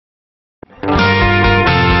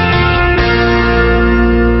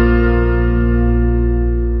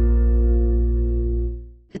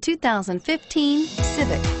2015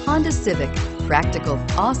 Civic, Honda Civic. Practical,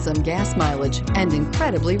 awesome gas mileage, and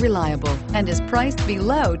incredibly reliable, and is priced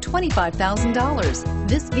below $25,000.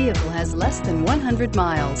 This vehicle has less than 100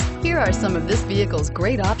 miles. Here are some of this vehicle's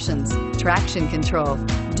great options: traction control,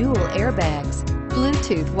 dual airbags,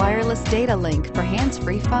 Bluetooth wireless data link for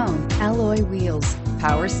hands-free phone, alloy wheels,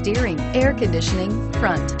 power steering, air conditioning,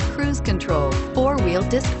 front, cruise control, four-wheel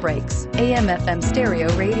disc brakes, AM/FM stereo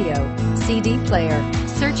radio, CD player.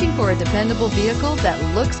 Searching for a dependable vehicle that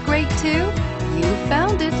looks great too? You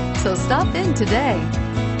found it, so stop in today.